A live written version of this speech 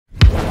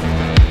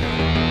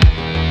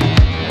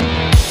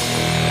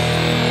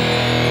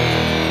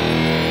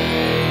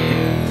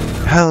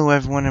Hello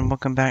everyone and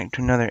welcome back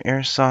to another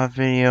Airsoft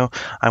video.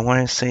 I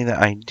want to say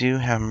that I do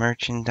have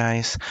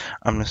merchandise.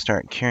 I'm going to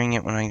start carrying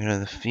it when I go to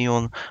the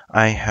field.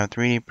 I have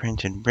 3D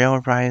printed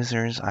rail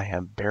risers. I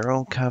have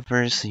barrel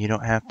covers so you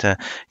don't have to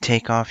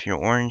take off your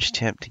orange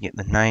tip to get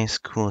the nice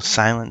cool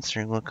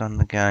silencer look on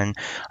the gun.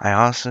 I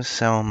also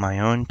sell my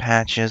own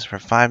patches for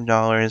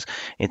 $5.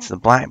 It's the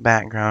black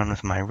background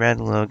with my red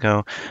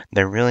logo.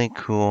 They're really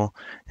cool.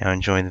 Now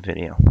enjoy the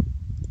video.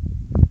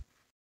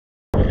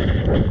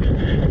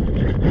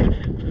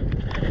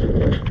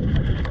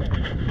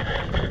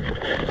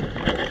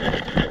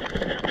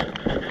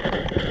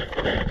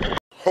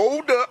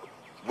 Hold up.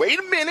 Wait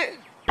a minute.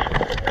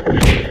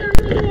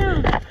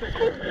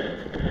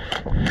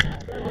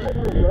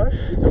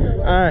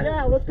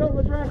 Yeah, let's go.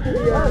 Let's run.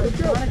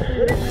 Let's go.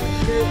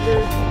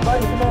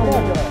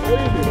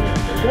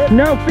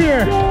 No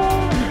fear.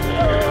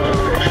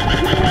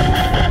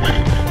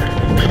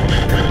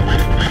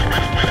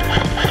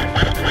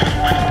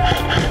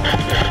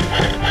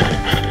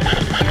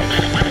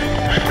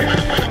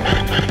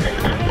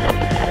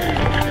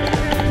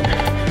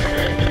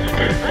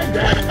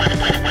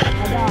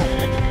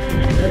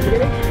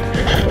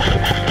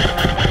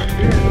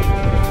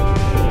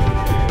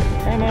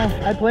 Hey man,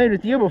 I played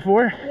with you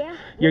before. Yeah.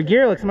 Your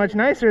gear looks much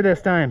nicer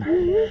this time.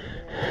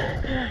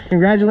 Mm-hmm.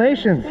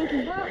 Congratulations. Thank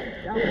you.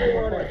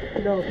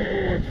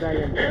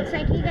 Looks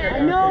like you got it. I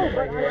know,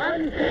 but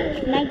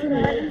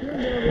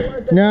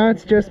 1911. No,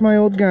 it's just my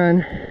old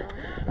gun.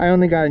 I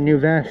only got a new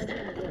vest.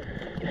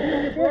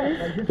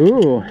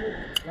 Ooh,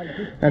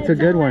 that's a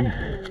good one.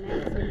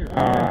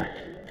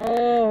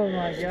 oh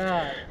my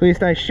god. At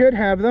least I should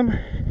have them.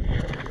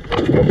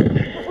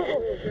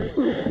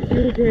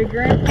 Okay,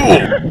 Grant.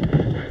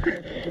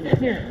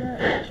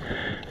 Here.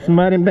 It's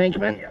mud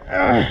embankment.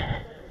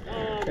 There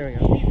we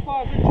go. These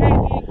spots are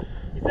changing.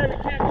 He said we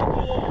can't go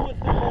through those woods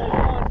no more.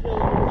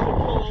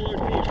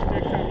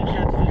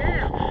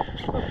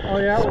 Oh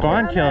yeah.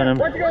 Spawn killing him.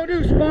 What you gonna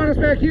do? Spawn us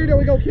back here till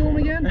we go kill him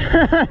again?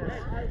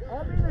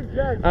 I'll be the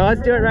judge. Oh,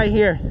 let's do it right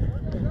here.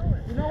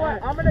 You know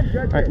what? I'm gonna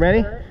judge. All right,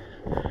 ready?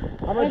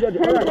 I'm gonna judge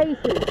it. All right.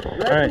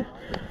 All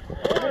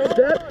right.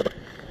 Step.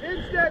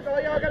 10 steps.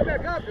 All y'all gotta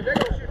back up because they're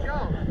gonna shoot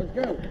y'all. Let's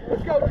go.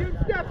 Let's go. 10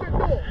 steps and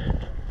go.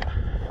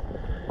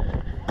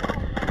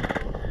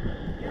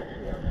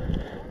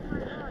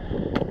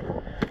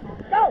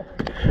 Go.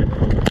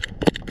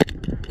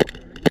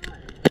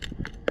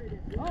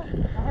 Oh, I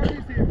heard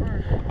you see it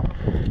first.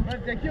 But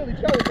they killed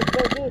each other. So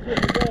both bulls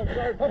with the gun.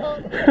 Sorry.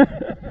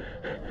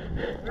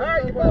 All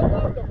right, you both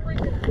lost a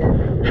freaking kid.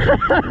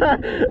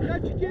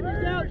 Got your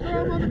kidneys out.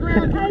 Throw them on the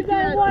ground. I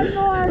got one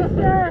more,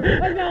 sir.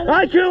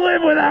 I can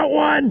live without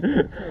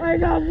one. I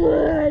got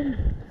one.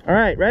 All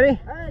right, ready?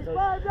 Hey,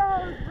 $5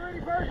 for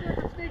any person who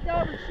can sneak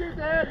up and shoot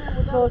the head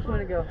with the Close one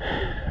to go. All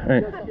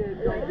right. Just kidding,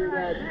 don't do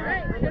that.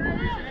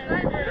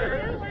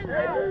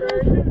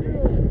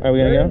 Are we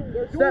gonna go?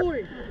 Step. 2,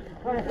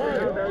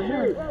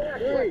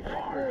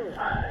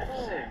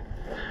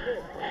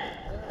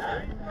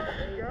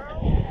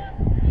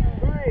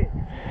 3, 2,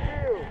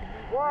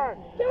 1.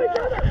 Kill each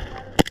other!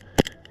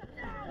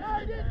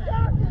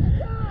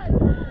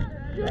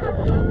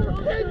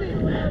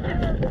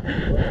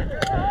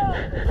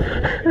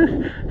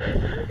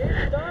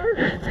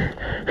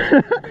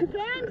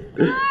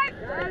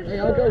 Hey,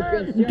 I'll go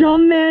against you.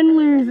 Dumb man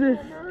loses.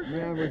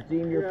 May I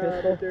redeem your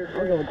pistol?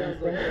 I'll go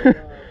against him.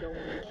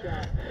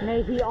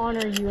 May he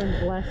honor you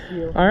and bless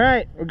you. All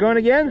right, we're going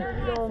again?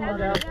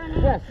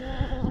 Yes.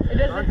 It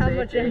doesn't have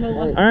much ammo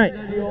left. All right.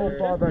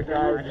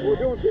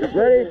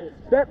 Ready?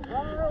 Step.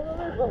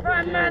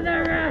 From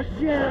Mother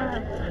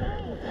Russia.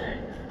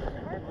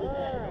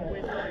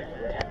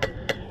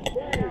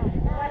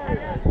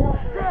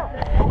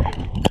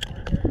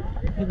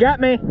 You got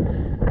me.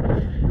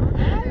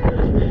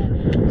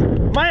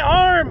 My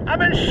arm! I've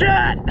been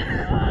shot!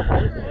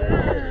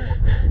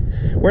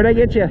 Where'd I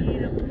get you?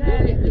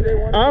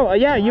 Oh,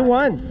 yeah, you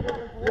won.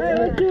 Hey,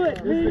 let's do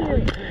it.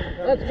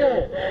 Let's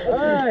go. All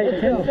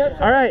right.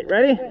 All right,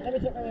 ready? Let me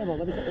check my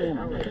ammo.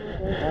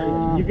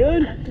 You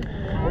good?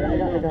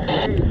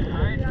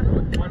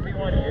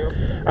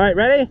 All right,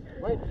 ready?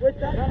 Wait, switch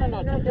that.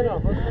 No. Take it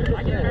off. Let's put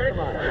this in. Come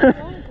on.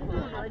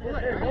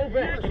 No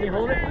vest. Can you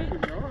hold it?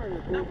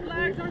 The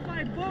flags are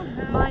by boom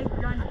now. My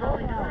gun's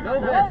falling out. No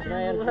vest,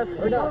 man.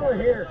 We're not over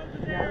here.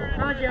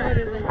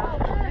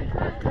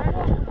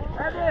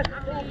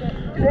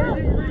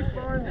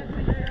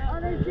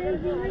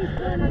 Changing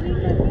respawn.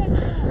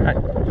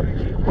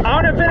 I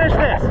want to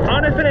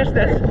finish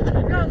this.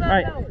 All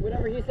right,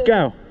 Whatever he says.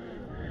 go.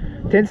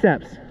 10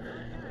 steps.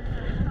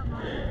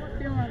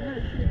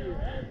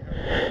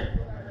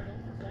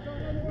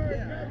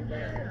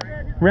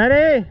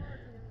 Ready?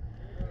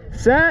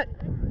 Set?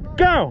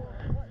 Go!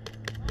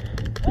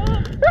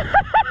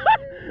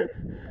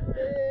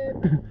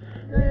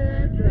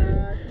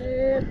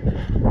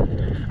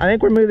 I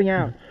think we're moving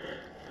out.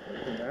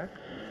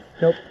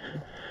 Nope.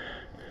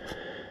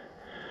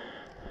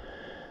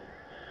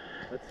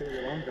 Let's see what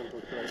your long jump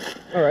looks like.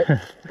 All right,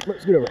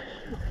 let's get over.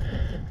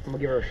 I'm gonna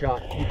give her a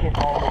shot. You can't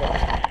follow me.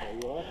 There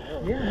you are.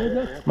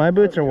 My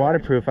boots are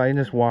waterproof. I can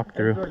just walk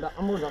through.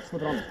 I'm worried about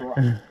slipping on this rock.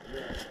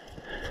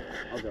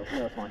 I'll go.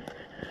 No, it's fine.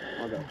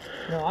 I'll go.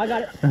 No, I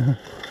got it.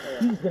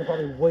 He's gonna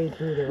probably wade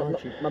through there,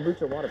 aren't you? My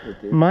boots are waterproof,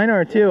 dude. Mine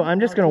are too. I'm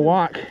just gonna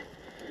walk.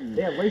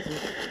 They have laces.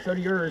 So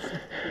do yours.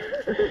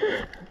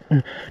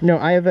 No,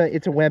 I have a.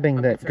 It's a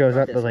webbing that goes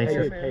up the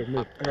laces. Hey,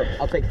 move.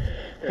 I'll take.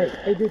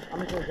 Hey, dude, I'm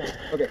gonna go down.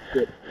 Okay,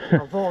 good.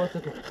 I'll fall, it's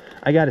okay.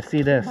 I gotta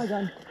see this. My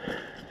gun.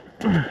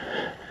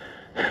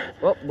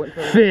 Well, went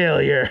for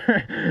Failure.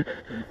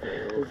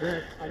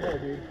 I know,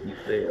 dude. You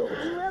failed.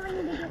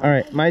 All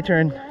right, my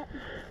turn.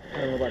 I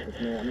don't know about this,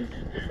 man. I mean,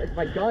 it's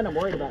my gun I'm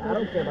worried about. I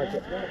don't care about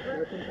it.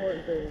 That's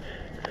important thing.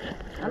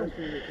 I don't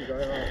see you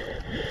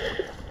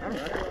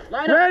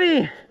guys.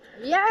 Ready,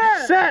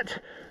 Yeah! set,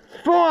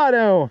 full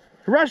auto.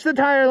 Rush the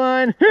tire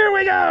line. Here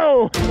we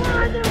go.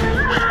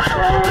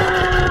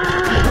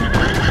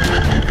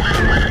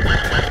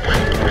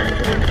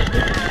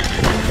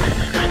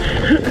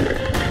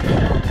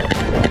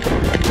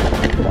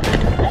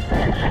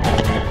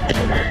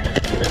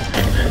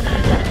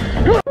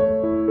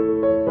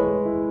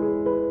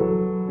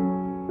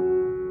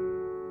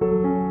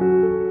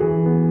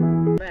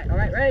 All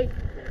right, ready?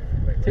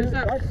 2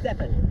 steps. Start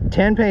stepping.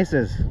 10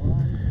 paces. I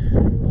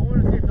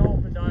want to see a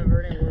dolphin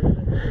diver. It ain't worth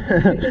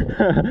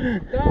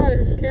it.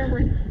 Dive,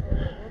 Cameron.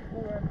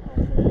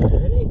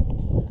 Ready?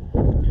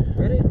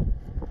 Ready?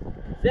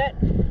 Set.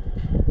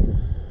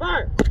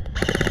 Fire!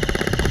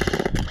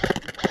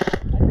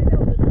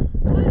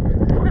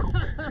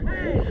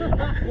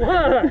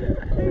 What?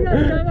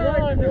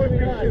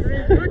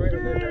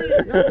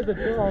 That was a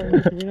drawing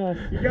between us.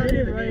 You got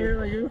it right here.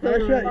 Like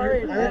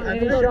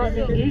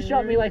you He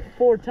shot me like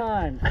 4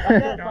 times.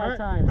 5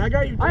 times. I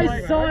got you.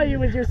 I saw you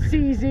with your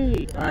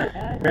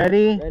CZ.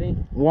 Ready, Ready?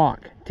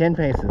 walk. 10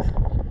 paces. 2, 3,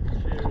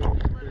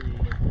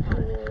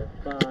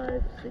 4,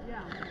 5, 6,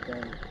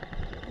 7,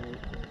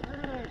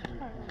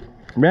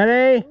 8.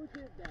 Ready,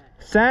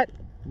 set,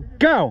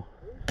 go.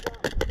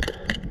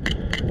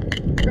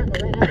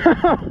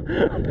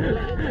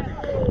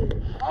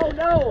 Oh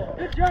no!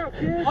 Good job,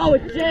 kid. Oh,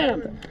 it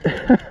jammed!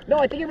 No,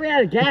 I think it ran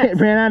out of gas. It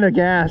ran out of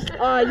gas.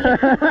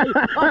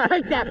 Yeah, I'll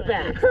take that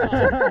back.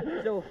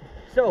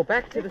 So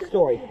back to the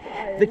story.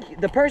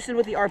 The person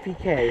with the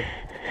RPK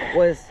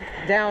was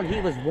down. He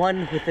was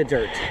one with the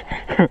dirt,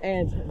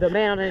 and the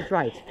man on his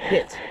right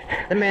hit.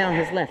 The man on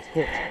his left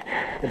hit.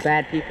 The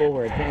bad people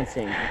were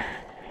advancing,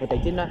 but they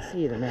did not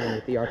see the man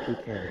with the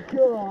RPK.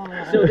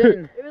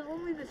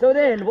 So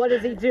then, what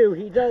does he do?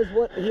 He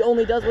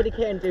only does what he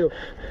can do.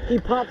 He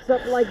pops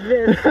up like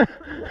this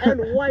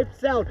and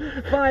wipes out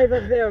 5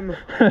 of them,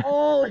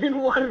 all in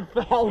one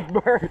foul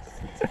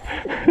burst.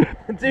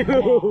 Dude,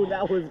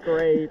 that was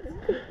great.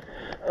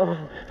 Oh,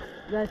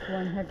 That's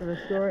one heck of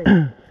a story.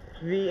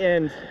 the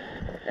end.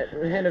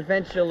 And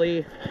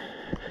eventually,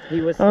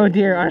 he was. Oh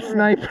dear, our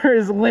sniper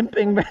is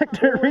limping back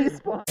to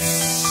respawn.